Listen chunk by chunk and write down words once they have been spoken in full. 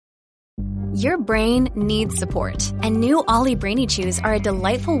Your brain needs support, and new Ollie Brainy Chews are a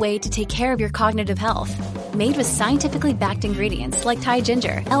delightful way to take care of your cognitive health. Made with scientifically backed ingredients like Thai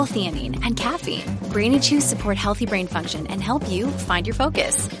ginger, L-theanine, and caffeine, Brainy Chews support healthy brain function and help you find your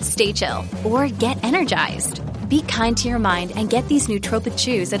focus, stay chill, or get energized. Be kind to your mind and get these nootropic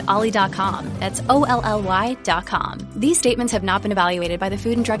chews at ollie.com. That's OLLY.com. These statements have not been evaluated by the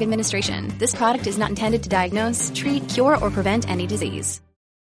Food and Drug Administration. This product is not intended to diagnose, treat, cure, or prevent any disease.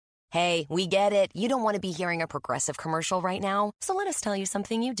 Hey, we get it. You don't want to be hearing a Progressive commercial right now, so let us tell you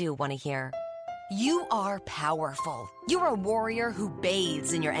something you do want to hear. You are powerful. You're a warrior who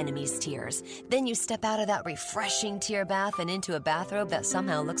bathes in your enemy's tears. Then you step out of that refreshing tear bath and into a bathrobe that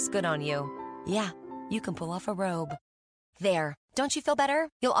somehow looks good on you. Yeah, you can pull off a robe. There. Don't you feel better?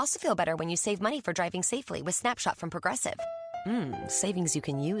 You'll also feel better when you save money for driving safely with Snapshot from Progressive. Savings you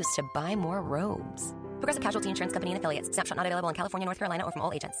can use to buy more robes. Progressive Casualty Insurance Company and Affiliates. Snapshot not available in California, North Carolina, or from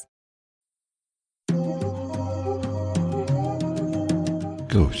all agents.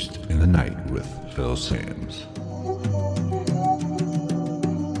 Ghost in the Night with Phil Sams.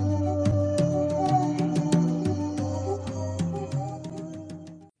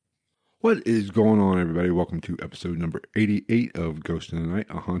 What is going on, everybody? Welcome to episode number 88 of Ghost in the Night,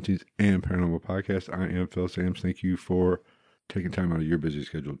 a hauntings and paranormal podcast. I am Phil Sams. Thank you for taking time out of your busy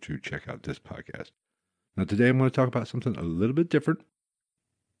schedule to check out this podcast. Now, today I'm going to talk about something a little bit different.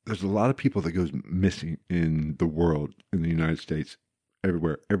 There's a lot of people that goes missing in the world, in the United States,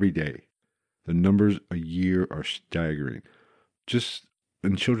 everywhere, every day. The numbers a year are staggering. Just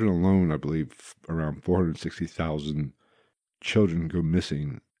in children alone, I believe around 460,000 children go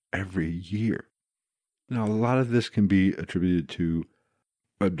missing every year. Now, a lot of this can be attributed to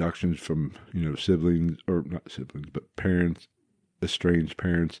abductions from, siblings, or not siblings, but parents, estranged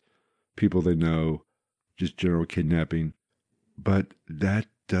parents, people they know, just general kidnapping. But that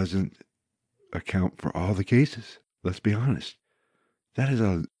doesn't account for all the cases. Let's be honest. That is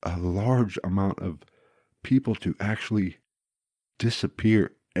a large amount of people to actually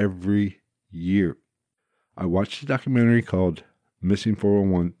disappear every year. I watched a documentary called Missing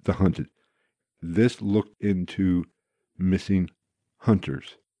 401, The Hunted. This looked into missing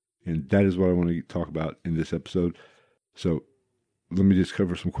hunters, and that is what I want to talk about in this episode. So let me just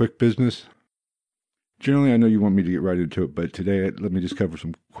cover some quick business. Generally, I know you want me to get right into it, but today let me just cover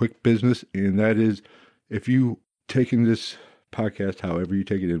some quick business, and that is, if you taken this podcast, however you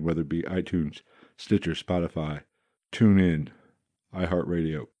take it in, whether it be iTunes, Stitcher, Spotify, TuneIn,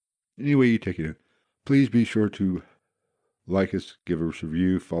 iHeartRadio, any way you take it in, please be sure to like us, give us a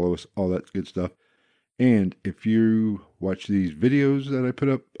review, follow us, all that good stuff. And if you watch these videos that I put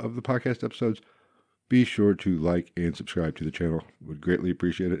up of the podcast episodes, be sure to like and subscribe to the channel. Would greatly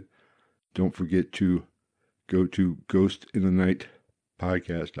appreciate it. Don't forget to go to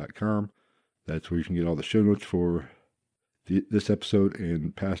ghostinthenight.podcast.com. That's where you can get all the show notes for this episode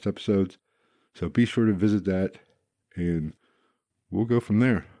and past episodes. So be sure to visit that, and we'll go from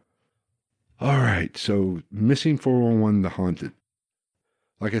there. All right, so Missing 401, The Haunted.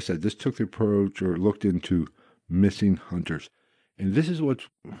 Like I said, this took the approach or looked into missing hunters. And this is what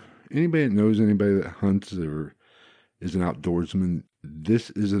anybody that knows anybody that hunts or is an outdoorsman, this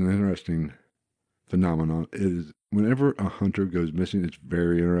is an interesting phenomenon. It is, whenever a hunter goes missing, it's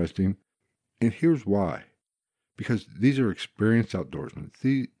very interesting. And here's why. Because these are experienced outdoorsmen.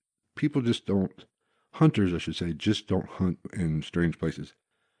 People just don't, hunters I should say, just don't hunt in strange places.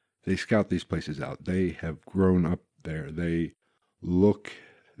 They scout these places out. They have grown up there. They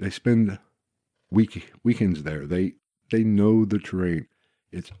spend weekends there. They know the terrain.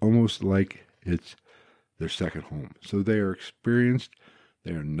 It's almost like it's their second home. So they are experienced.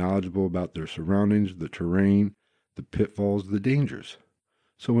 They are knowledgeable about their surroundings, the terrain, the pitfalls, the dangers.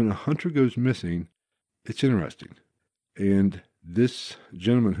 So when a hunter goes missing, it's interesting. And this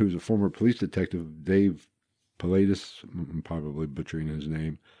gentleman, who's a former police detective, Dave Pilatus, I'm probably butchering his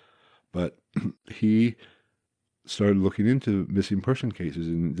name, but he started looking into missing person cases,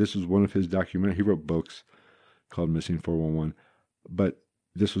 and this was one of his documentaries. He wrote books called Missing 411, but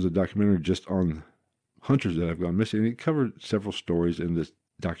this was a documentary just on hunters that have gone missing. He covered several stories in this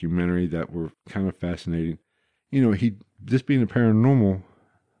documentary that were kind of fascinating. This being a paranormal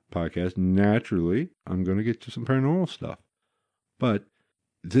podcast, naturally, I'm going to get to some paranormal stuff. But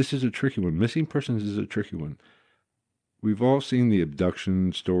this is a tricky one. Missing persons is a tricky one. We've all seen the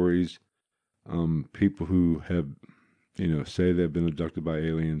abduction stories. People who have, say they've been abducted by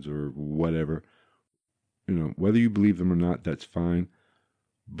aliens or whatever. Whether you believe them or not, that's fine.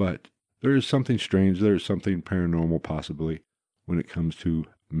 But there is something strange. There is something paranormal, possibly, when it comes to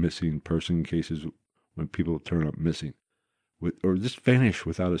missing person cases, when people turn up missing or just vanish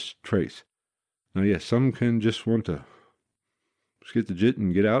without a trace. Now, yes, some can just want to get the jit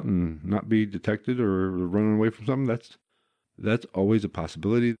and get out and not be detected or running away from something. That's always a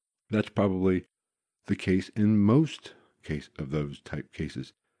possibility. That's probably the case in most of those type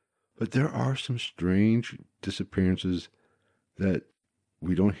cases. But there are some strange disappearances that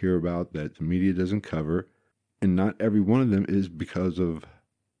we don't hear about, that the media doesn't cover, and not every one of them is because of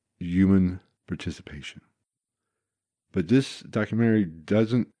human participation. But this documentary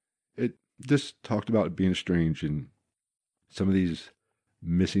it just talked about it being strange, and some of these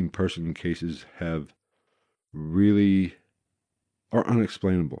missing person cases are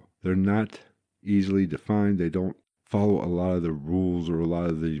unexplainable. They're not easily defined. They don't follow a lot of the rules or a lot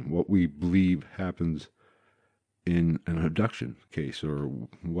of what we believe happens in an abduction case or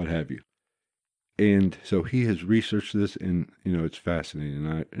what have you. And so he has researched this, and it's fascinating,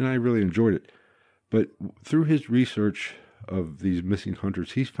 and I really enjoyed it. But through his research of these missing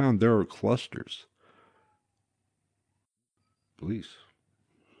hunters, he's found there are clusters. Police,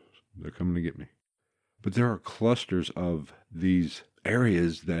 they're coming to get me. But there are clusters of these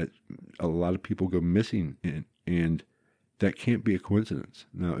areas that a lot of people go missing in, and that can't be a coincidence.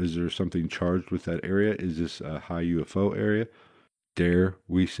 Now, is there something charged with that area? Is this a high UFO area? Dare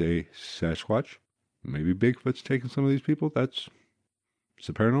we say Sasquatch? Maybe Bigfoot's taking some of these people? It's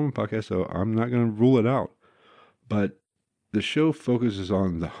a paranormal podcast, so I'm not going to rule it out. But the show focuses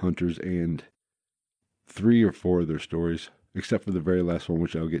on the hunters and 3 or 4 of their stories, except for the very last one,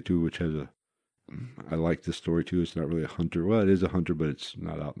 which I'll get to, which has I like this story too. It's not really a hunter. Well, it is a hunter, but it's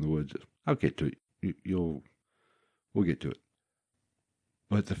not out in the woods. I'll get to it. We'll get to it.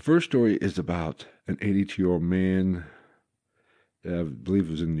 But the first story is about an 82-year-old man. I believe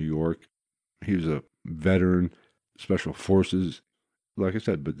it was in New York. He was a veteran, special forces, like I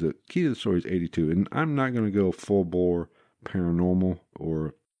said, but the key to the story is 82. And I'm not going to go full bore paranormal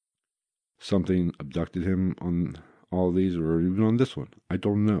or something abducted him on all of these or even on this one. I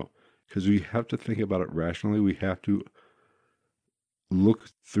don't know. Because we have to think about it rationally. We have to look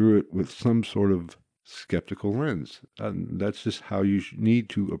through it with some sort of skeptical lens. That's just how you need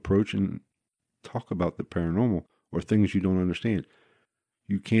to approach and talk about the paranormal or things you don't understand.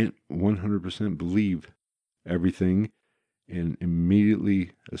 You can't 100% believe everything and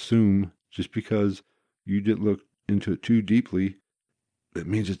immediately assume just because you didn't look into it too deeply, it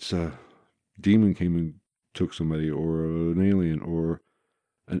means it's a demon came and took somebody or an alien or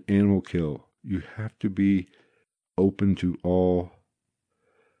an animal kill. You have to be open to all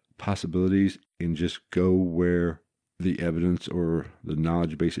possibilities and just go where the evidence or the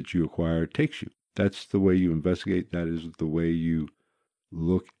knowledge base that you acquire takes you. That's the way you investigate. That is the way you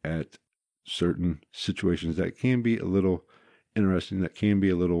look at certain situations that can be a little interesting, that can be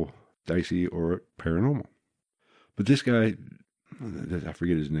a little dicey or paranormal. But this guy, I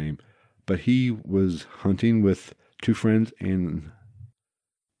forget his name, but he was hunting with 2 friends and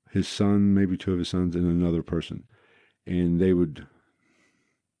his son, maybe 2 of his sons, and another person. And they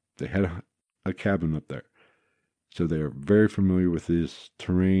had a cabin up there. So they are very familiar with this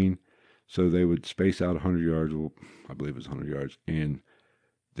terrain. So they would space out 100 yards, well, I believe it was 100 yards, and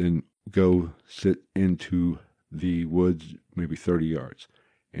then go sit into the woods maybe 30 yards.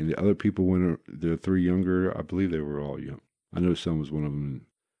 And the other people, when the 3 younger, I believe they were all young. I know son was one of them, and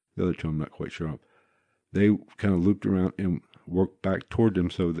the other 2 I'm not quite sure of. They kind of looped around and worked back toward them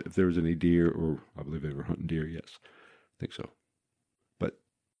so that if there was any deer, or I believe they were hunting deer, yes, I think so, but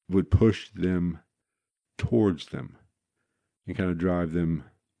would push them towards them and kind of drive them,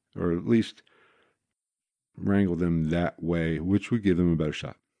 or at least wrangle them that way, which would give them a better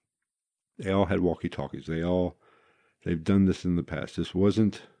shot. They all had walkie-talkies. They've done this in the past. This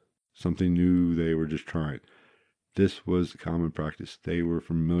wasn't something new they were just trying. This was common practice. They were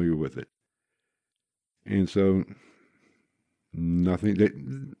familiar with it. And so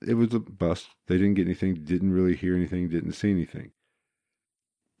it was a bust. They didn't get anything, didn't really hear anything, didn't see anything.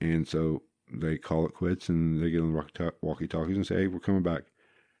 And so they call it quits and they get on the walkie-talkies and say, hey, we're coming back.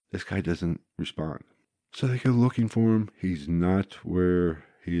 This guy doesn't respond. So they go looking for him. He's not where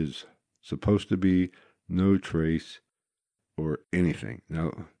he is supposed to be. No trace or anything.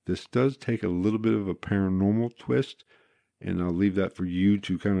 Now, this does take a little bit of a paranormal twist, and I'll leave that for you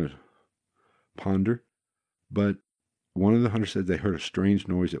to kind of ponder. But one of the hunters said they heard a strange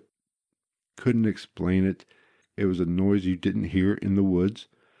noise that couldn't explain it. It was a noise you didn't hear in the woods.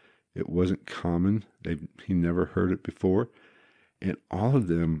 It wasn't common. He never heard it before. And all of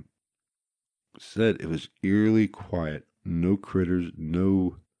them said it was eerily quiet. No critters,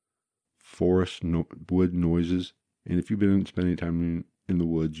 no forest, no wood noises. And if you've been spending time in the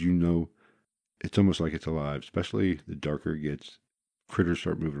woods, you know it's almost like it's alive, especially the darker it gets. Critters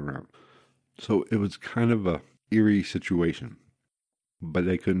start moving around. So it was kind of a eerie situation, but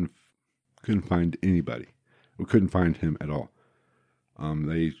they couldn't find anybody. We couldn't find him at all.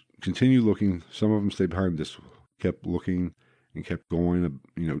 They continued looking. Some of them stayed behind, just kept looking and kept going,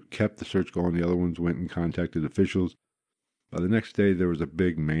 kept the search going. The other ones went and contacted officials. By the next day, there was a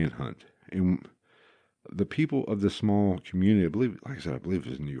big manhunt. And the people of the small community, I believe it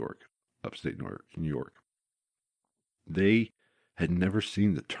was New York, upstate New York. They had never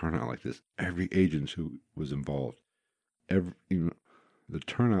seen the turnout like this. Every agent who was involved, the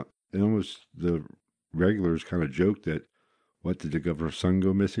turnout, and almost the regulars kind of joked that, what, did the governor's son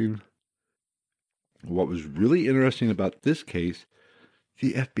go missing? What was really interesting about this case,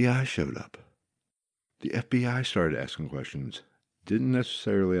 the FBI showed up. The FBI started asking questions. Didn't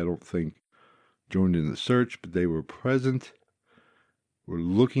necessarily, I don't think, join in the search, but they were present, were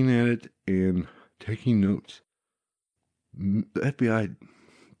looking at it, and taking notes. The FBI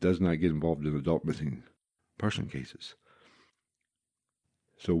does not get involved in adult missing person cases.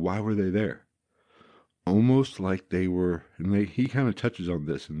 So why were they there? Almost like they were, and he kind of touches on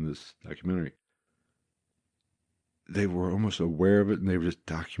this in this documentary. They were almost aware of it, and they were just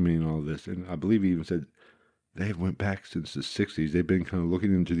documenting all this. And I believe he even said they went back since the 60s. They've been kind of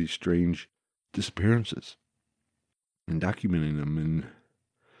looking into these strange disappearances and documenting them and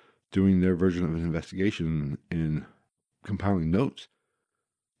doing their version of an investigation and compiling notes.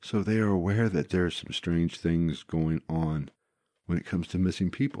 So they are aware that there are some strange things going on when it comes to missing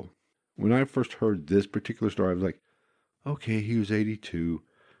people. When I first heard this particular story, I was like, okay, he was 82,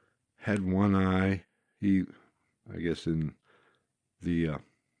 had one eye. He, I guess in the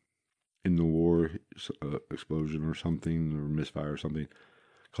war explosion or something, or misfire or something,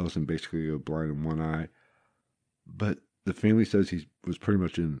 caused him basically to go blind in one eye. But the family says he was pretty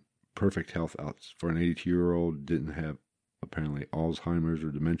much in perfect health out for an 82-year-old, didn't have apparently Alzheimer's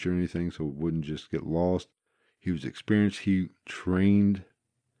or dementia or anything, so wouldn't just get lost. He was experienced. He trained,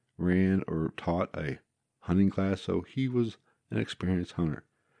 ran, or taught a hunting class, so he was an experienced hunter.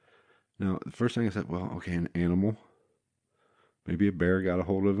 Now, the first thing I said, well, okay, an animal. Maybe a bear got a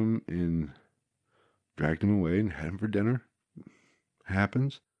hold of him and dragged him away and had him for dinner.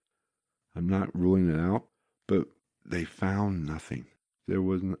 Happens. I'm not ruling it out, but they found nothing. There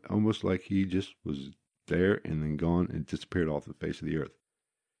was almost like he just was there and then gone and disappeared off the face of the earth.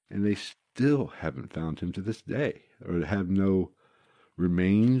 And they still haven't found him to this day, or have no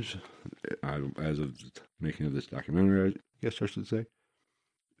remains, as of the making of this documentary, I guess I should say.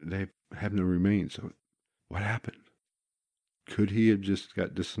 They have no remains. So what happened? Could he have just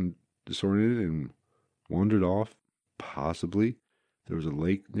got disoriented and wandered off? Possibly. There was a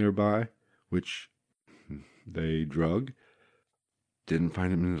lake nearby, which they drug. Didn't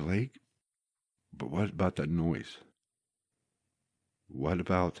find him in the lake. But what about that noise? What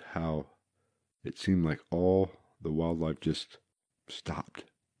about how it seemed like all the wildlife just stopped?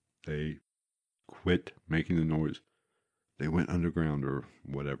 They quit making the noise. They went underground or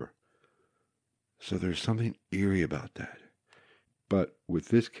whatever. So there's something eerie about that. But with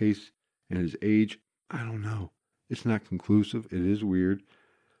this case and his age, I don't know. It's not conclusive. It is weird.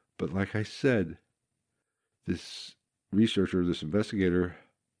 But like I said, this researcher, this investigator,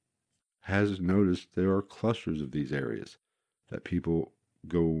 has noticed there are clusters of these areas that people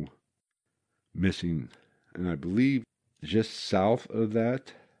go missing. And I believe just south of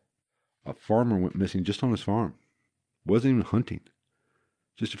that, a farmer went missing just on his farm. Wasn't even hunting.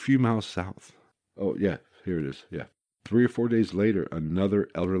 Just a few miles south. Oh, yeah, here it is. Yeah. 3 or 4 days later, another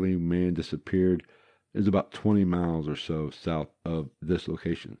elderly man disappeared. It's about 20 miles or so south of this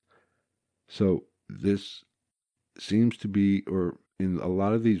location. So this seems to be, or in a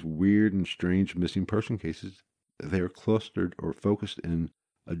lot of these weird and strange missing person cases, they are clustered or focused in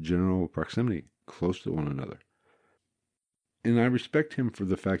a general proximity, close to one another. And I respect him for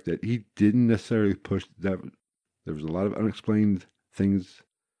the fact that he didn't necessarily push that. There was a lot of unexplained things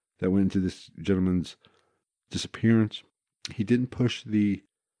that went into this gentleman's disappearance. He didn't push the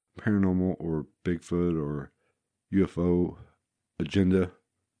paranormal or Bigfoot or UFO agenda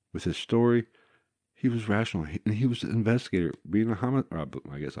with his story. He was rational, and he was an investigator, being a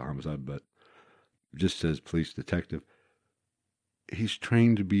homicide, but just says police detective. He's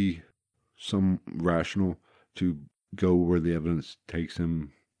trained to be some rational, to go where the evidence takes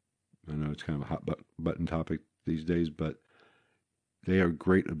him. I know it's kind of a hot button topic these days, but they are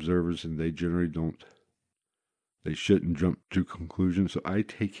great observers, and they generally they shouldn't jump to conclusions. So I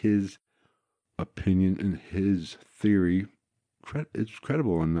take his opinion and his theory, it's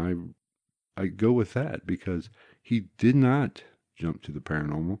credible, and I go with that, because he did not jump to the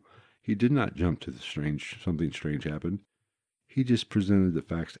paranormal. He did not jump to the strange, something strange happened. He just presented the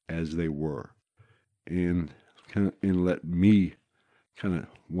facts as they were, and let me kind of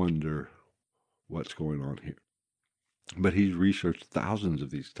wonder what's going on here. But he's researched thousands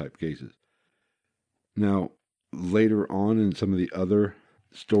of these type cases. Now, later on in some of the other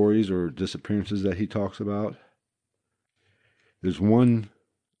stories or disappearances that he talks about, there's one,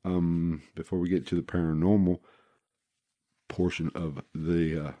 before we get to the paranormal portion of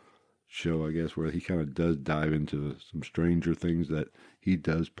the show, I guess, where he kind of does dive into some stranger things that he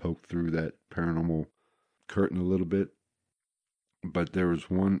does poke through that paranormal curtain a little bit. But there was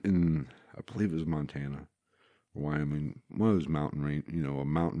one in, I believe it was Montana, Wyoming, one of those mountain range, a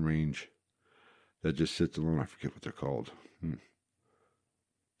mountain range that just sits alone. I forget what they're called.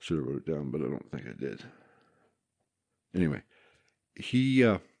 Should have wrote it down, but I don't think I did. Anyway,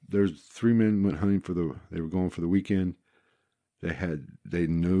 there's 3 men went hunting they were going for the weekend. They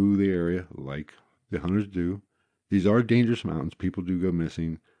know the area like the hunters do. These are dangerous mountains. People do go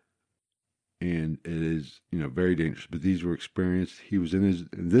missing, and it is, very dangerous. But these were experienced. He was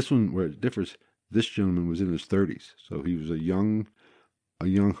in this one where it differs. This gentleman was in his 30s, so he was a young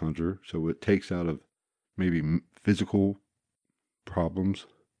hunter. So it takes out of maybe physical problems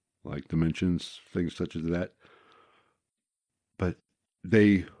like dimensions, things such as that. But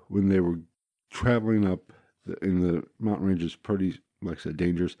when they were traveling up in the mountain ranges, pretty, like I said,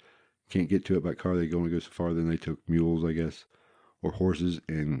 dangerous. Can't get to it by car. They only go so far. Then they took mules, I guess, or horses,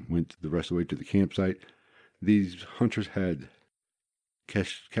 and went the rest of the way to the campsite. These hunters had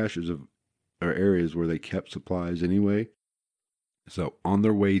caches or areas where they kept supplies anyway. So on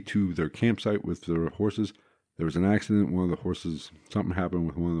their way to their campsite with their horses, there was an accident. Something happened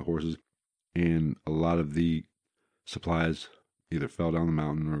with one of the horses, and a lot of the supplies either fell down the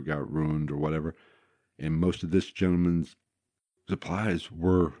mountain or got ruined or whatever. And most of this gentleman's supplies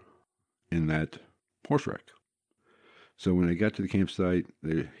were in that horse wreck. So when they got to the campsite,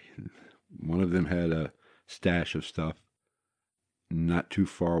 one of them had a stash of stuff not too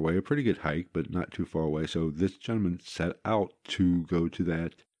far away, a pretty good hike, but not too far away. So this gentleman set out to go to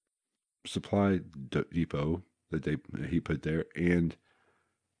that supply depot that he put there, and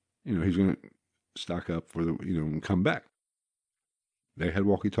he's going to stock up for and come back. They had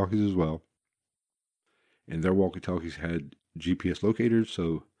walkie-talkies as well, and their walkie-talkies had GPS locators,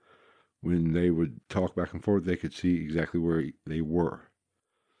 so when they would talk back and forth, they could see exactly where they were.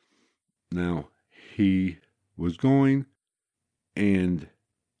 Now, he was going, and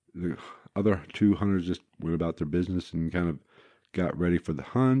the other 2 hunters just went about their business and kind of got ready for the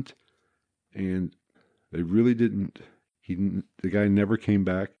hunt, and they really didn't. The guy never came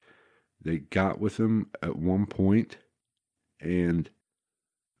back. They got with him at one point,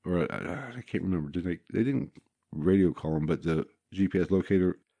 or I can't remember. They didn't radio call him, but the GPS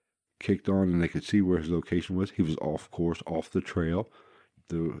locator kicked on, and they could see where his location was. He was off the trail.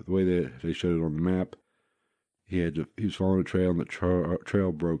 The way that they showed it on the map, he was following a trail, and the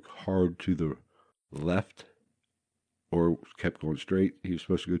trail broke hard to the left, or kept going straight. He was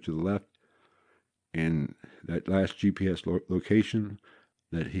supposed to go to the left, and that last GPS location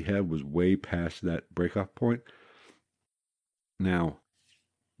that he had was way past that breakoff point. Now,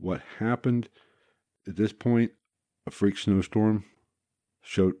 what happened at this point? A freak snowstorm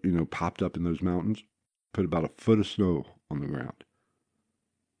popped up in those mountains, put about a foot of snow on the ground,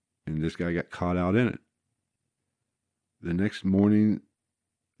 and this guy got caught out in it. The next morning,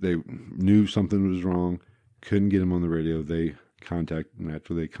 they knew something was wrong, couldn't get him on the radio. They contacted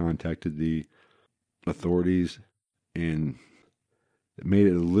the authorities, and it made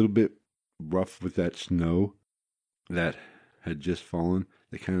it a little bit rough with that snow that had just fallen.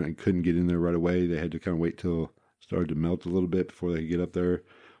 They kind of couldn't get in there right away. They had to kind of wait till it started to melt a little bit before they could get up there.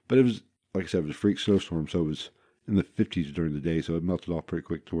 But it was, like I said, it was a freak snowstorm, so it was in the 50s during the day, so it melted off pretty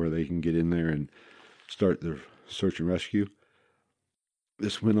quick to where they can get in there and start their search and rescue.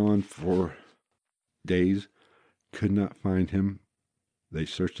 This went on for days. Could not find him. They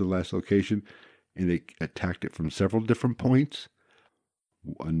searched the last location, and they attacked it from several different points.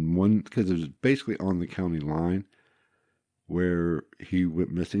 Because it was basically on the county line where he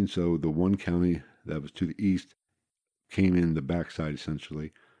went missing. So the one county that was to the east came in the backside,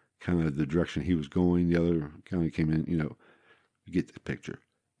 essentially, kind of the direction he was going. The other county came in, you get the picture.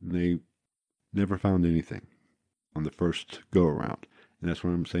 And they never found anything on the first go-around. And that's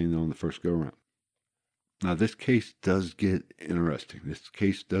what I'm saying, on the first go-around. Now, this case does get interesting. This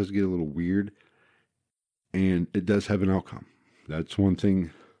case does get a little weird, and it does have an outcome. That's one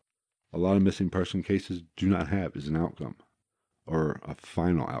thing a lot of missing person cases do not have, is an outcome, or a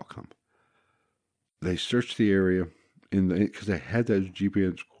final outcome. They searched the area, because they had those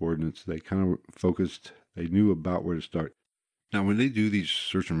GPS coordinates. They kind of focused, they knew about where to start. Now, when they do these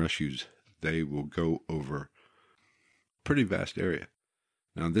search and rescues, they will go over a pretty vast area.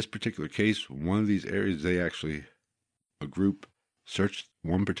 Now, in this particular case, one of these areas, a group searched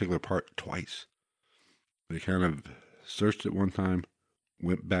one particular part twice. They kind of searched it one time,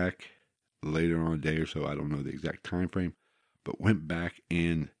 went back later on a day or so, I don't know the exact time frame, but went back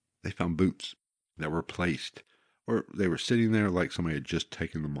and they found boots that were placed, or they were sitting there like somebody had just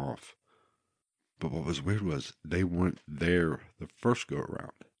taken them off. But what was weird was they weren't there the first go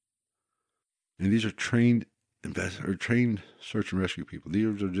around. And these are trained search and rescue people.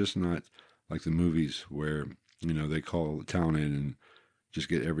 These are just not like the movies where, they call the town in and just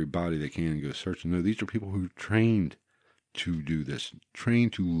get every body they can and go searching. No, these are people who are trained to do this,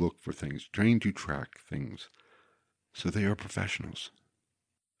 trained to look for things, trained to track things. So they are professionals.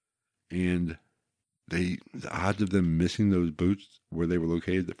 And the odds of them missing those boots where they were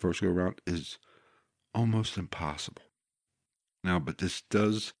located the first go around is almost impossible. Now, but this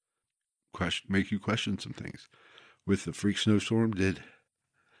does make you question some things. With the freak snowstorm, did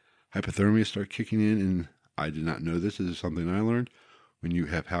hypothermia start kicking in? And I did not know this. This is something I learned. When you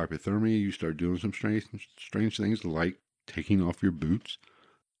have hypothermia, you start doing some strange things like taking off your boots,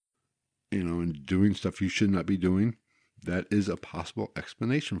 and doing stuff you should not be doing. That is a possible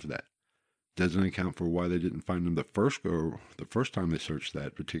explanation for that. Doesn't account for why they didn't find them the first time they searched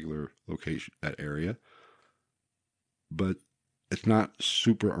that particular location, that area. But it's not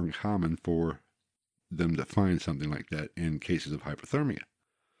super uncommon for them to find something like that in cases of hypothermia.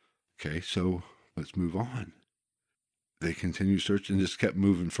 Okay, so let's move on. They continued searching and just kept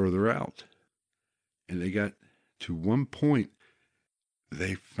moving further out. And they got to one point,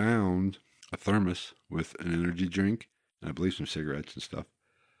 they found a thermos with an energy drink, and I believe some cigarettes and stuff.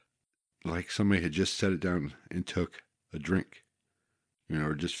 Like somebody had just set it down and took a drink,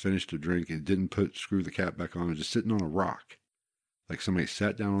 or just finished a drink and didn't screw the cap back on, and just sitting on a rock. Like somebody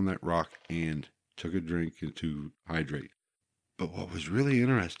sat down on that rock and took a drink to hydrate. But what was really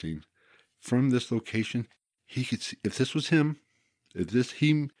interesting, from this location, he could see, if this was him,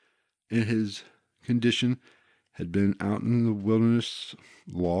 he in his condition had been out in the wilderness,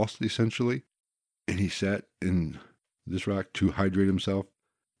 lost essentially, and he sat in this rock to hydrate himself,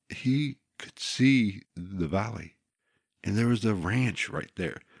 he could see the valley, and there was a ranch right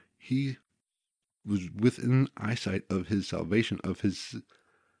there. He was within eyesight of his salvation, of his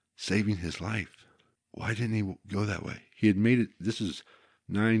saving his life. Why didn't he go that way? He had made it, this is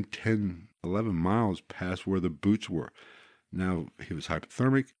 9, 10, 11 miles past where the boots were. Now, he was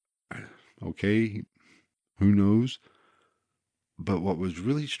hypothermic. Okay, who knows? But what was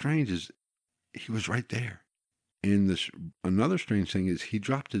really strange is he was right there. And another strange thing is he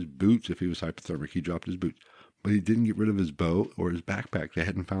dropped his boots. If he was hypothermic, he dropped his boots. But he didn't get rid of his bow or his backpack. They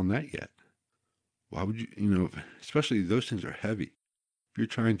hadn't found that yet. Why would you, especially those things are heavy. If you're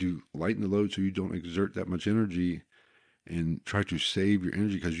trying to lighten the load so you don't exert that much energy and try to save your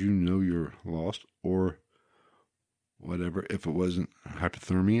energy because you're lost or whatever, if it wasn't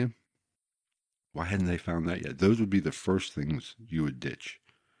hypothermia, why hadn't they found that yet? Those would be the first things you would ditch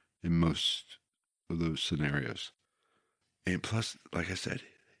in most of those scenarios. And plus, like I said,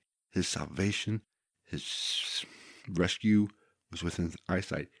 his salvation, his rescue was within his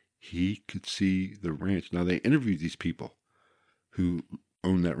eyesight. He could see the ranch. Now, they interviewed these people who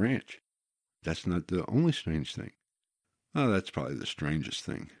own that ranch. That's not the only strange thing. Oh, that's probably the strangest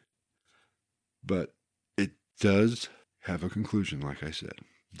thing. But it does have a conclusion, like I said.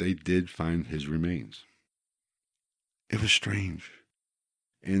 They did find his remains. It was strange.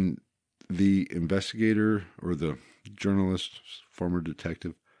 And the investigator or the journalist, former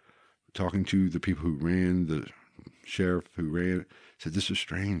detective, talking to the people who ran, the sheriff who ran, said this is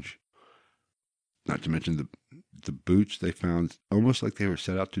strange. Not to mention the boots they found, almost like they were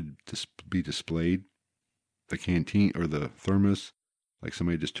set out to be displayed. The canteen or the thermos, like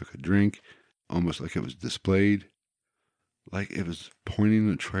somebody just took a drink, almost like it was displayed, like it was pointing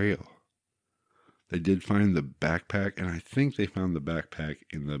the trail. They did find the backpack, and I think they found the backpack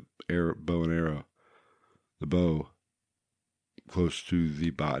in the bow and arrow, the bow close to the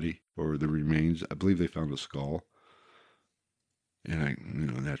body or the remains. I believe they found a skull, and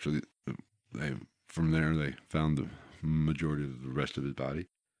naturally, from there they found the majority of the rest of his body.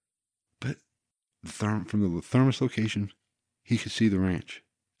 But from the thermos location, he could see the ranch.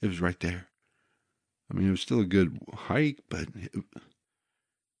 It was right there. I mean, it was still a good hike, but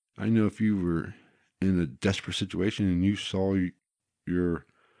I know if you were in a desperate situation and you saw your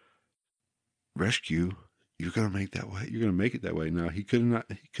rescue, you're going to make that way. You're going to make it that way. Now, he could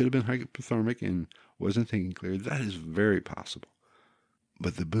have been hypothermic and wasn't thinking clear. That is very possible.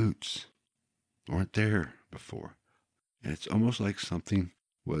 But the boots weren't there before. And it's almost like something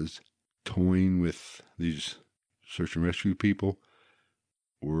was toying with these search and rescue people,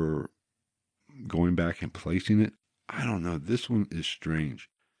 or going back and placing it. I don't know. This one is strange.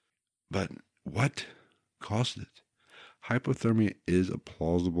 But what caused it? Hypothermia is a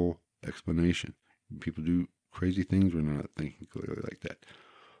plausible explanation. People do crazy things when they're not thinking clearly like that.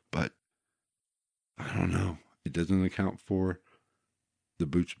 But I don't know. It doesn't account for the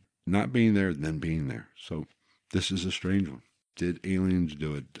boots not being there, then being there. So this is a strange one. Did aliens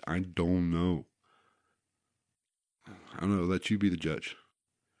do it? I don't know. I don't know. Let you be the judge.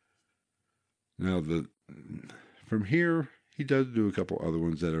 Now, from here, he does do a couple other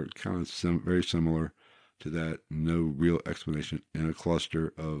ones that are kind of very similar to that. No real explanation in a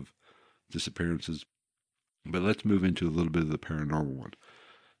cluster of disappearances. But let's move into a little bit of the paranormal one.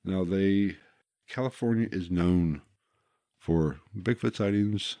 Now, California is known for Bigfoot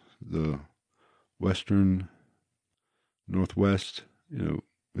sightings. The western Northwest,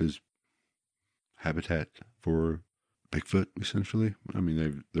 is habitat for Bigfoot, essentially. I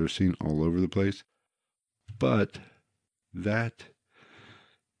mean, they're seen all over the place. But that,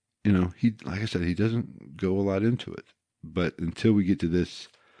 like I said, he doesn't go a lot into it. But until we get to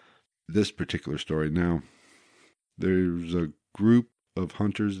this particular story, now, there's a group of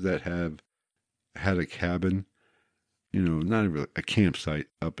hunters that have had a cabin, not even a campsite,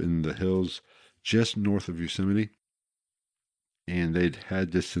 up in the hills just north of Yosemite. And they'd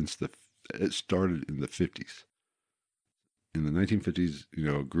had this since it started in the 50s. In the 1950s,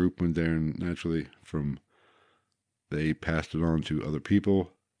 a group went there, and naturally they passed it on to other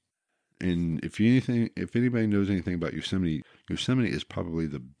people. And if anybody knows anything about Yosemite is probably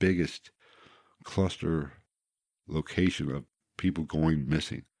the biggest cluster location of people going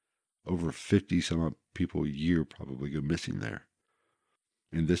missing. Over 50 some odd people a year probably go missing there.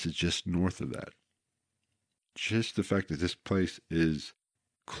 And this is just north of that. Just the fact that this place is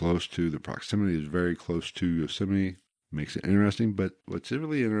the proximity is very close to Yosemite makes it interesting. But what's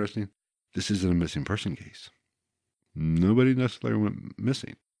really interesting, this isn't a missing person case. Nobody necessarily went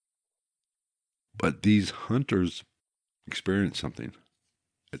missing. But these hunters experienced something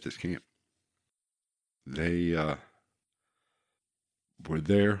at this camp. They were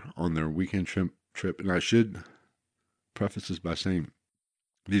there on their weekend trip. And I should preface this by saying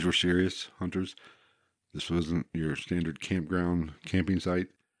these were serious hunters. This wasn't your standard camping site.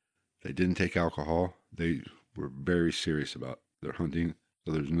 They didn't take alcohol. They were very serious about their hunting.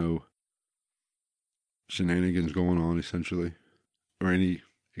 So there's no shenanigans going on, essentially, or any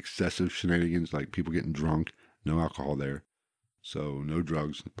excessive shenanigans like people getting drunk. No alcohol there. So no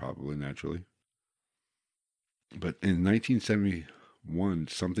drugs, probably, naturally. But in 1971,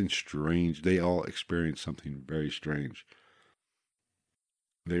 something strange. They all experienced something very strange.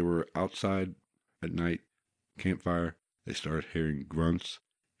 They were outside at night, campfire. They started hearing grunts,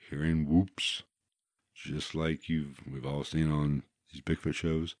 hearing whoops, just like we've all seen on these Bigfoot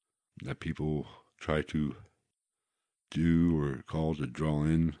shows that people try to do or call to draw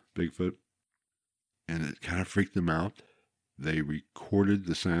in Bigfoot. And it kind of freaked them out. They recorded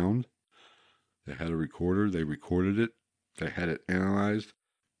the sound. They had a recorder. They recorded it. They had it analyzed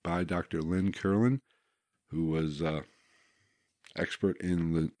by Dr. Lynn Curlin, who was expert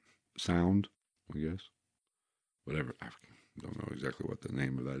in the sound, I guess. Whatever. I don't know exactly what the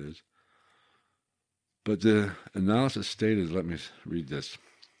name of that is. But the analysis stated, let me read this.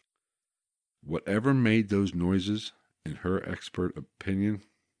 Whatever made those noises, in her expert opinion,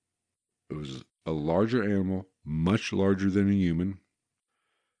 it was a larger animal, much larger than a human,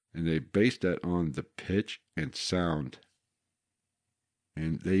 and they based that on the pitch and sound,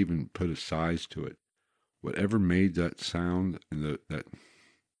 and they even put a size to it. Whatever made that sound and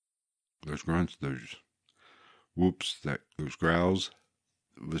those grunts, those whoops, those growls,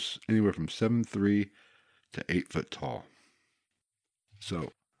 was anywhere from 7'3" to 8 foot tall.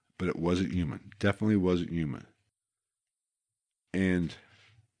 So, but it wasn't human. Definitely wasn't human. And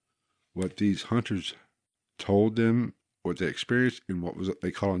what these hunters told them, what they experienced, and what was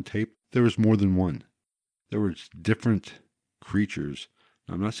they caught on tape, there was more than one. There were different creatures.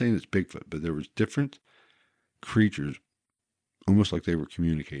 Now, I'm not saying it's Bigfoot, but there was different creatures, almost like they were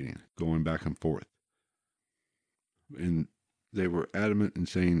communicating, going back and forth. And they were adamant in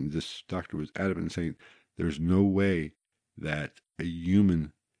saying, this doctor was adamant in saying, there's no way that a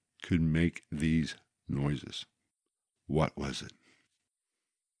human could make these noises. What was it?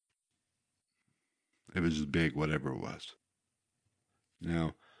 It was big, whatever it was.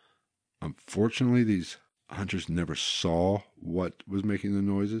 Now, unfortunately, these hunters never saw what was making the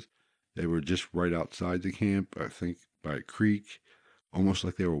noises. They were just right outside the camp, I think, by a creek, almost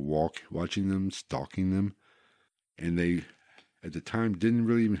like they were watching them, stalking them. And they, at the time, didn't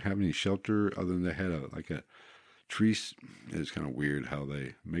really even have any shelter other than they had a tree. It's kind of weird how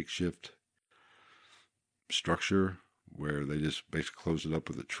they makeshift structure where they just basically closed it up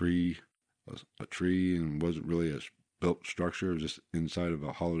with a tree, and wasn't really a built structure. It was just inside of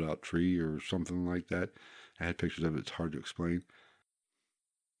a hollowed out tree or something like that. I had pictures of it. It's hard to explain.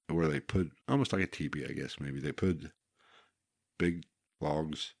 Where they put, almost like a teepee, I guess, maybe. They put big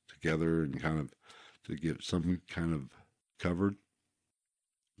logs together and kind of to give some kind of covered.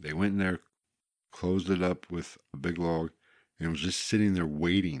 They went in there, closed it up with a big log, and it was just sitting there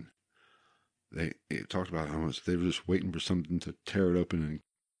waiting. They talked about how much they were just waiting for something to tear it open and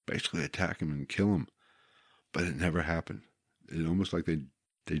basically attack him and kill him. But it never happened. It almost like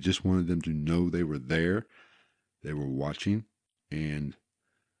they just wanted them to know they were there, they were watching, and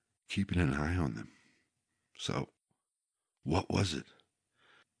keeping an eye on them. So, what was it?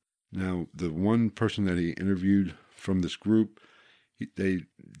 Now, the one person that he interviewed from this group, they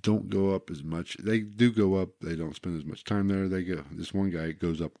don't go up as much. They do go up. They don't spend as much time there. This one guy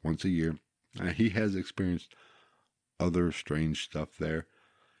goes up once a year. He has experienced other strange stuff there.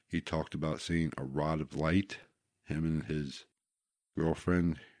 He talked about seeing a rod of light, him and his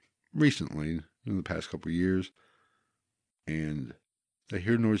girlfriend, recently, in the past couple of years. And they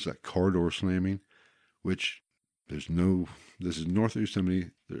hear noise like car door slamming, which this is North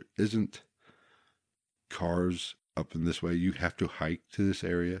Yosemite. There isn't cars up in this way. You have to hike to this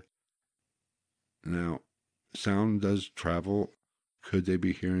area. Now, sound does travel. Could they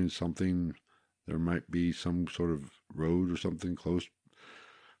be hearing something? There might be some sort of road or something close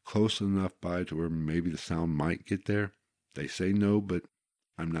enough by to where maybe the sound might get there. They say no, but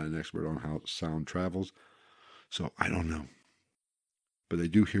I'm not an expert on how sound travels, so I don't know. But they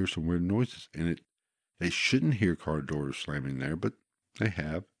do hear some weird noises, and they shouldn't hear car doors slamming there, but they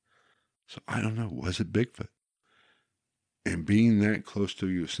have. So I don't know. Was it Bigfoot? And being that close to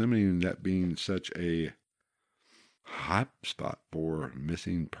Yosemite and that being such a hot spot for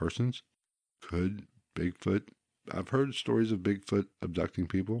missing persons, could Bigfoot... I've heard stories of Bigfoot abducting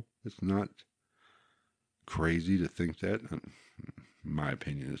people. It's not crazy to think that. In my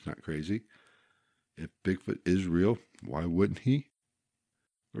opinion, it's not crazy. If Bigfoot is real, why wouldn't he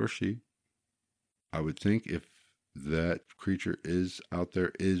or she? I would think if that creature is out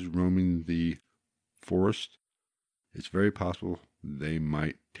there, is roaming the forest, it's very possible they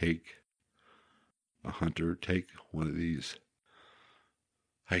might take a hunter, take one of these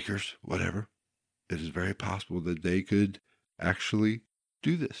hikers, whatever. It is very possible that they could actually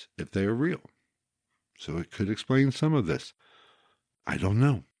do this if they are real. So it could explain some of this. I don't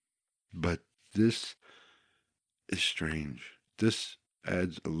know. But this is strange. This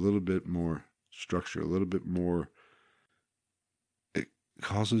adds a little bit more structure, a little bit more. It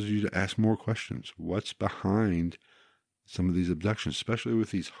causes you to ask more questions. What's behind some of these abductions, especially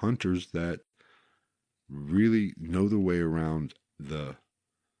with these hunters that really know the way around the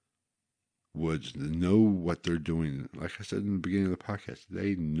woods, know what they're doing. Like I said in the beginning of the podcast,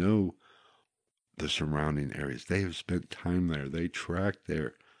 they know the surrounding areas. They have spent time there. They track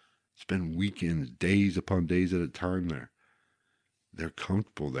there, spend weekends, days upon days at a time there. They're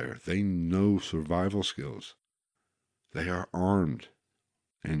comfortable there. They know survival skills. They are armed,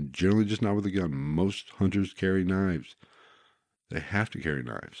 and generally just not with a gun. Most hunters carry knives. They have to carry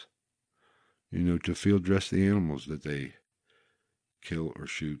knives, to field dress the animals that they kill or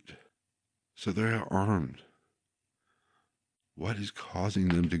shoot. So they are armed. What is causing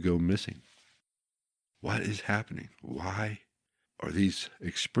them to go missing? What is happening? Why are these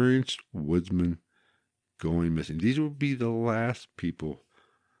experienced woodsmen going missing? These would be the last people,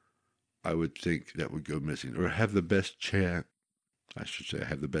 I would think, that would go missing, or have the best chance. I should say,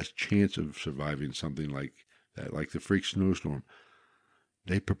 have the best chance of surviving something like that, like the freak snowstorm.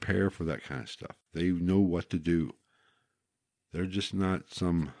 They prepare for that kind of stuff. They know what to do. They're just not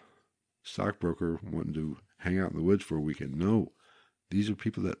some stockbroker wanting to hang out in the woods for a weekend. No, these are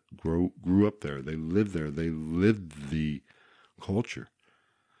people that grew up there. They live there. They lived the culture.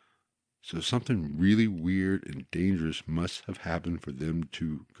 So something really weird and dangerous must have happened for them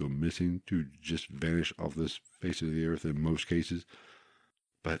to go missing, to just vanish off this face of the earth in most cases.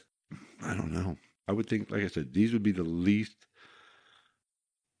 But I don't know. I would think, like I said, these would be the least.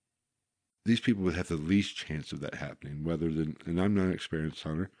 These people would have the least chance of that happening, and I'm not an experienced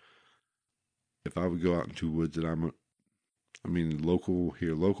hunter. If I would go out into woods that local,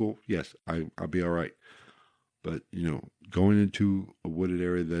 yes, I'll be all right. But, going into a wooded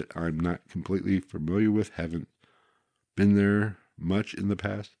area that I'm not completely familiar with, haven't been there much in the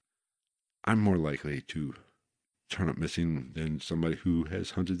past, I'm more likely to turn up missing than somebody who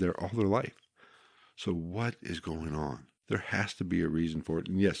has hunted there all their life. So what is going on? There has to be a reason for it.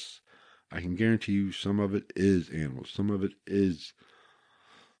 And yes, I can guarantee you some of it is animals. Some of it is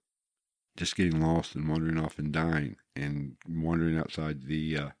just getting lost and wandering off and dying and wandering outside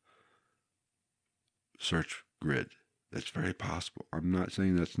the search grid. That's very possible. I'm not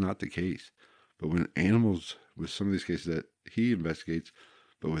saying that's not the case. But when animals, with some of these cases that he investigates,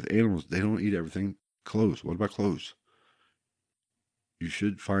 but with animals, they don't eat everything. Clothes. What about clothes? You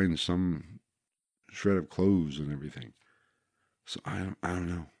should find some shred of clothes and everything. So I don't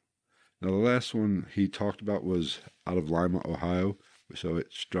know. Now the last one he talked about was out of Lima, Ohio. So it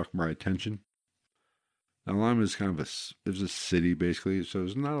struck my attention. Now Lima is kind of it was a city basically. So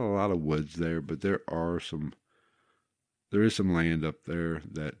there's not a lot of woods there, but there is some land up there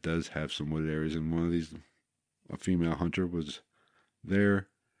that does have some wood areas. And one of these, a female hunter was there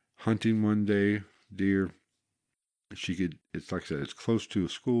hunting one day, deer. It's like I said, it's close to a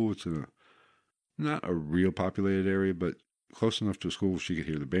school. It's in not a real populated area, but close enough to a school she could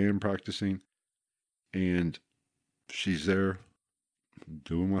hear the band practicing. And she's there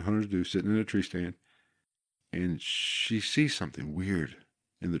doing what hunters do, sitting in a tree stand. And she sees something weird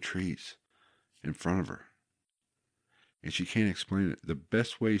in the trees in front of her. And she can't explain it. The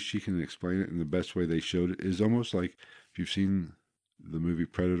best way she can explain it, and the best way they showed it, is almost like if you've seen the movie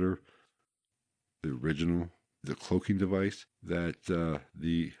Predator, the original, the cloaking device that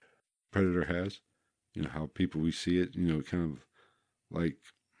the Predator has. You know, how we see it, kind of like,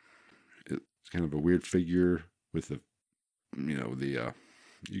 it's kind of a weird figure with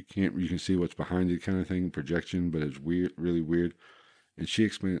you can see what's behind it kind of thing, projection, but it's weird, really weird. And she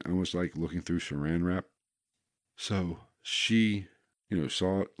explained it almost like looking through saran wrap. So she,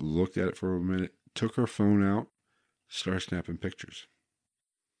 saw it, looked at it for a minute, took her phone out, started snapping pictures.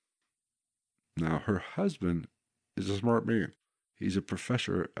 Now, her husband is a smart man. He's a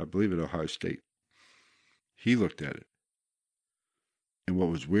professor, I believe, at Ohio State. He looked at it. And what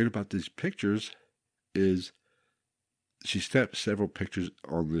was weird about these pictures is she snapped several pictures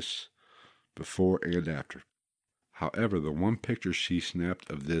on this before and after. However, the one picture she snapped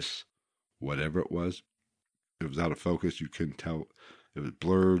of this, whatever it was out of focus. You couldn't tell. It was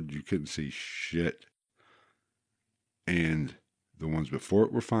blurred. You couldn't see shit. And the ones before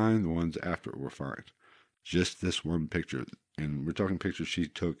it were fine. The ones after it were fine. Just this one picture. And we're talking pictures she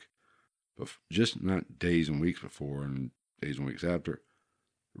took just not days and weeks before and days and weeks after.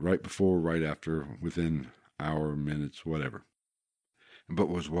 Right before, right after, within hour, minutes, whatever. But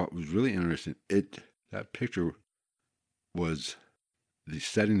what was really interesting, that picture was, the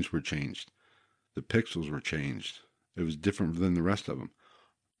settings were changed. The pixels were changed. It was different than the rest of them.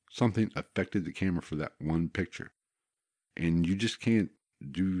 Something affected the camera for that one picture. And you just can't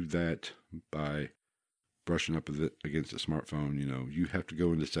do that by brushing up against a smartphone. You have to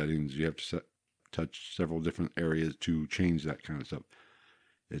go into settings. You have to touch several different areas to change that kind of stuff.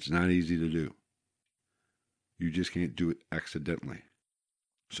 It's not easy to do. You just can't do it accidentally.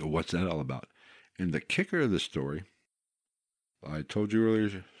 So what's that all about? And the kicker of the story, I told you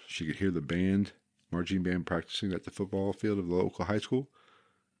earlier, she could hear the marching band practicing at the football field of the local high school.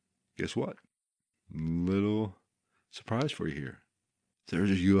 Guess what? Little surprise for you here. There's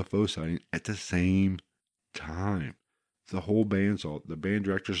a UFO sighting at the same time. The whole band saw it. The band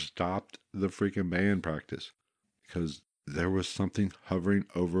director stopped the freaking band practice because there was something hovering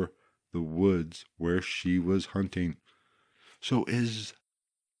over the woods where she was hunting. So is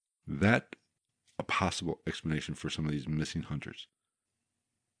that a possible explanation for some of these missing hunters?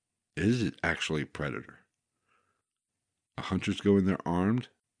 Is it actually a predator? Hunters go in there armed,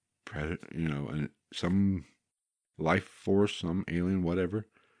 predator, and some life force, some alien, whatever,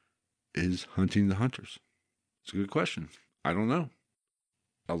 is hunting the hunters. It's a good question. I don't know.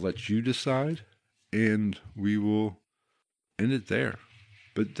 I'll let you decide, and we will end it there.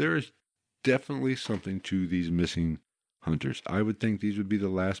 But there is definitely something to these missing hunters. I would think these would be the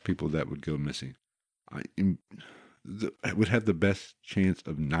last people that would go missing. I would have the best chance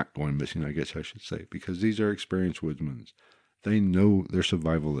of not going missing, I guess I should say, because these are experienced woodsmen. They know they're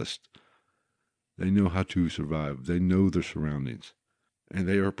survivalists. They know how to survive. They know their surroundings. And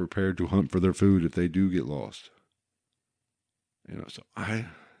they are prepared to hunt for their food if they do get lost. So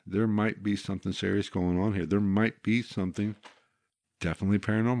there might be something serious going on here. There might be something definitely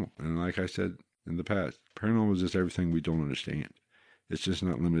paranormal. And like I said in the past, paranormal is just everything we don't understand. It's just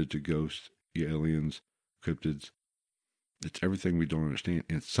not limited to ghosts, aliens, cryptids. It's everything we don't understand.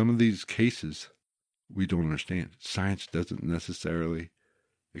 And some of these cases we don't understand. Science doesn't necessarily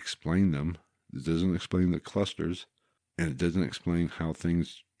explain them. It doesn't explain the clusters. And it doesn't explain how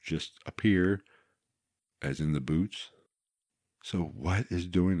things just appear, as in the boots. So what is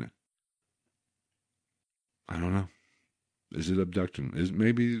doing it? I don't know. Is it abduction?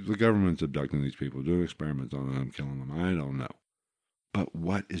 Maybe the government's abducting these people, doing experiments on them, killing them? I don't know. But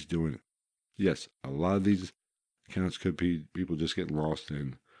what is doing it? Yes, a lot of these accounts could be people just getting lost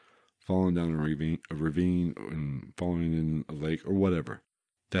and falling down a ravine and falling in a lake or whatever.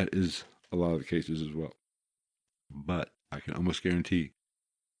 That is a lot of the cases as well. But I can almost guarantee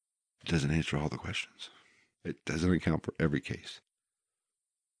it doesn't answer all the questions. It doesn't account for every case.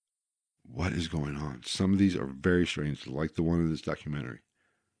 What is going on? Some of these are very strange, like the one in this documentary.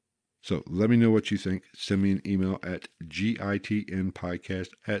 So let me know what you think. Send me an email at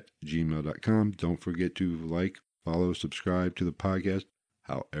gitnpodcast@gmail.com. Don't forget to like, follow, subscribe to the podcast,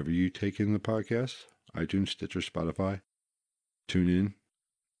 however you take in the podcast. iTunes, Stitcher, Spotify, TuneIn,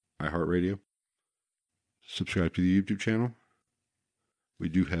 iHeartRadio. Subscribe to the YouTube channel. We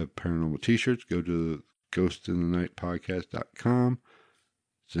do have paranormal t-shirts. Go to ghostinthenight.podcast.com.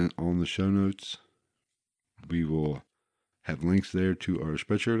 It's on the show notes. We will have links there to our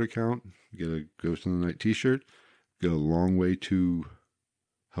Spreadshirt account. Get a Ghost in the Night t-shirt. Go a long way to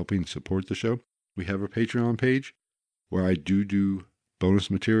helping support the show. We have a Patreon page where I do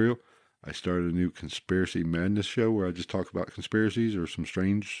bonus material. I started a new Conspiracy Madness show where I just talk about conspiracies or some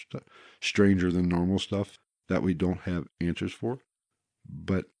strange stuff, stranger than normal stuff that we don't have answers for.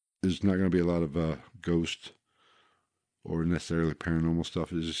 But there's not going to be a lot of ghost or necessarily paranormal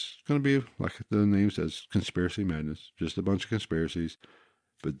stuff. It's just going to be, like the name says, Conspiracy Madness. Just a bunch of conspiracies.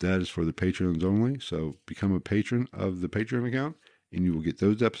 But that is for the patrons only. So become a patron of the Patreon account and you will get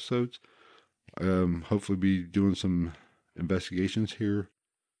those episodes. Hopefully be doing some investigations here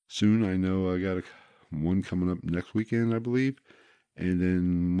soon. I know I got one coming up next weekend, I believe. And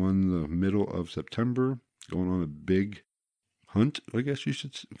then one in the middle of September, going on a big hunt, I guess you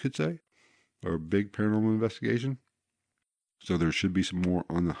could say. Or a big paranormal investigation. So there should be some more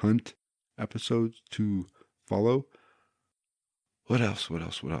on the hunt episodes to follow. What else?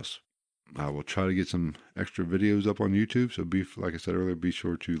 I will try to get some extra videos up on YouTube. So like I said earlier, be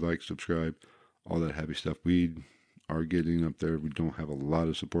sure to like, subscribe, all that happy stuff. We are getting up there. We don't have a lot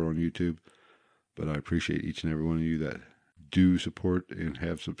of support on YouTube, but I appreciate each and every one of you that do support and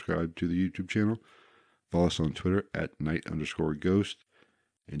have subscribed to the YouTube channel. Follow us on Twitter at @night_ghost.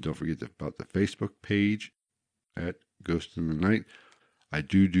 And don't forget about the Facebook page at Ghost in the Night. I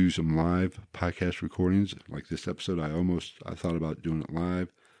do some live podcast recordings. Like this episode, I thought about doing it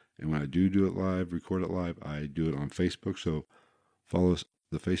live. And when I do it live, record it live, I do it on Facebook. So follow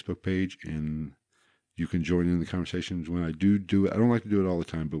the Facebook page and you can join in the conversations when I do it. I don't like to do it all the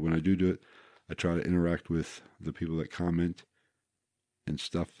time, but when I do it, I try to interact with the people that comment and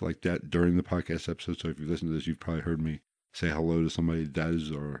stuff like that during the podcast episode. So if you listen to this, you've probably heard me say hello to somebody that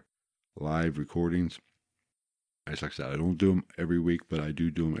does our live recordings. As like I said, I don't do them every week, but I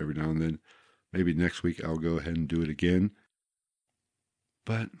do them every now and then. Maybe next week I'll go ahead and do it again.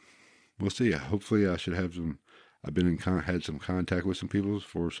 But we'll see. Hopefully I should have some. I've been had some contact with some people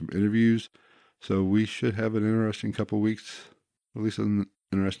for some interviews. So we should have an interesting couple weeks, at least an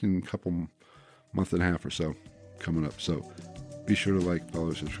interesting couple month and a half or so coming up. So be sure to like,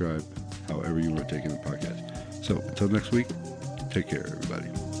 follow, subscribe, however you want to take in the podcast. So until next week, take care,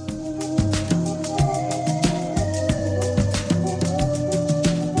 everybody.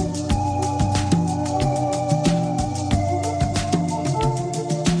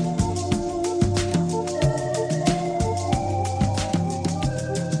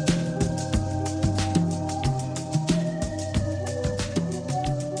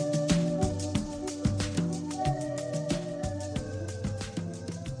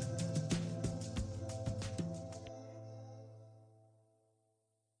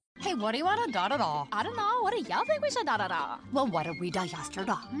 What do you want to da-da-da? I don't know. What do y'all think we should da-da-da? Well, what did we da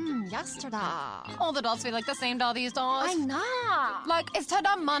yesterday? Yesterday. All the days feel like the same day these days. I know. Like, is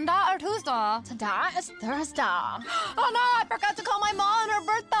today Monday or Tuesday? Today is Thursday. Oh, no, I forgot to call my mom on her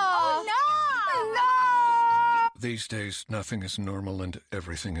birthday. Oh, no. No! These days, nothing is normal and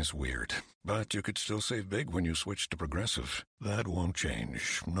everything is weird. But you could still save big when you switch to Progressive. That won't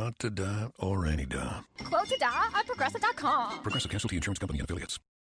change. Not today or any day. Quote today at Progressive.com. Progressive Casualty Insurance Company and Affiliates.